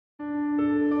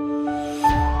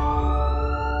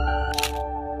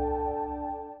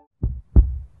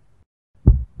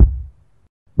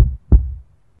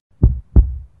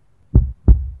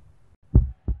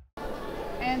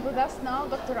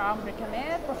Dr. Amr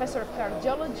Kamal, Professor of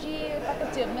Cardiology,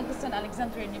 Faculty of Medicine,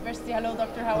 Alexandria University. Hello,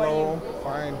 Doctor. How are you? Hello,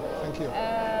 fine, thank you.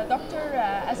 Doctor,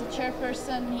 as a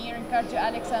chairperson here in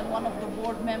CardioAlex and one of the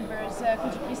board members,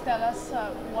 could you please tell us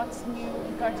what's new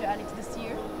in CardioAlex this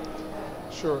year?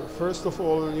 Sure. First of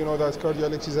all, you know that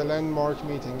CardioAlex is a landmark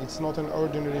meeting. It's not an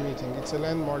ordinary meeting. It's a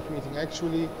landmark meeting.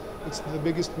 Actually, it's the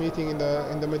biggest meeting in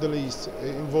the Middle East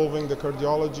involving the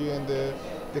cardiology and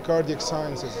the cardiac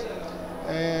sciences.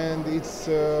 And it's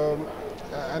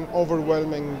an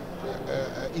overwhelming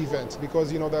event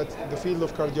because you know that the field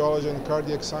of cardiology and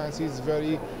cardiac science is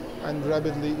very and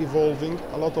rapidly evolving.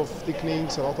 A lot of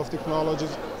techniques, a lot of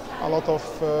technologies, a lot of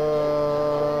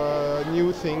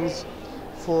new things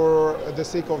for the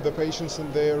sake of the patients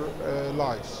and their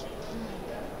lives.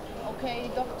 Okay,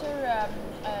 Doctor,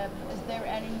 is there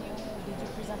any new, did you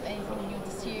present anything new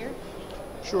this year?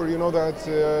 Sure, you know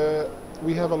that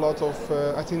we have a lot of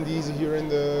attendees here in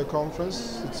the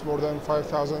conference. It's more than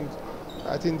 5,000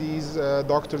 attendees,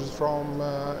 doctors from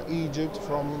Egypt,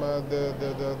 from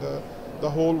the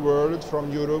whole world,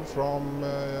 from Europe, from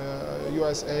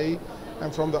USA,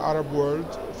 and from the Arab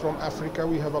world. From Africa,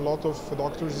 we have a lot of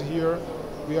doctors here.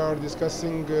 We are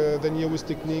discussing the newest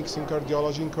techniques in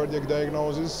cardiology, in cardiac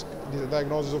diagnosis, the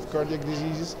diagnosis of cardiac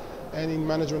diseases, and in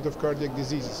management of cardiac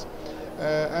diseases.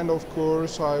 And of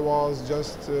course, I was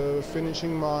just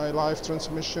finishing my live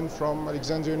transmission from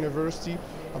Alexandria University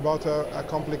about a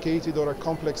complicated or a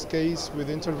complex case with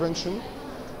intervention.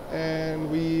 And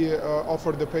we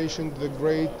offer the patient the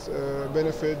great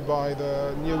benefit by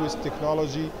the newest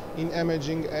technology in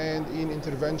imaging and in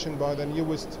intervention by the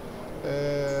newest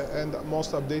and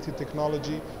most updated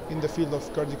technology in the field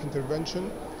of cardiac intervention.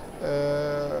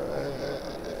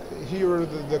 Here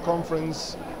the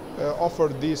conference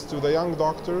offered this to the young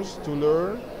doctors to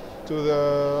learn, to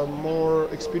the more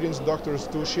experienced doctors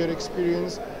to share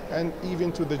experience, and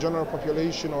even to the general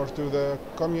population or to the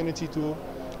community to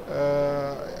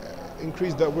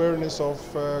increase the awareness of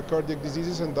cardiac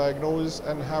diseases and diagnosis,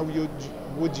 and how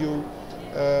would you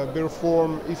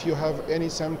perform if you have any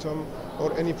symptom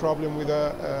or any problem with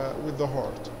the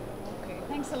heart. Okay,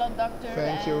 thanks a lot, Doctor.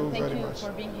 Thank you very much. Thank you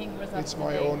for being here with us It's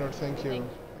my today. honor. Thank you.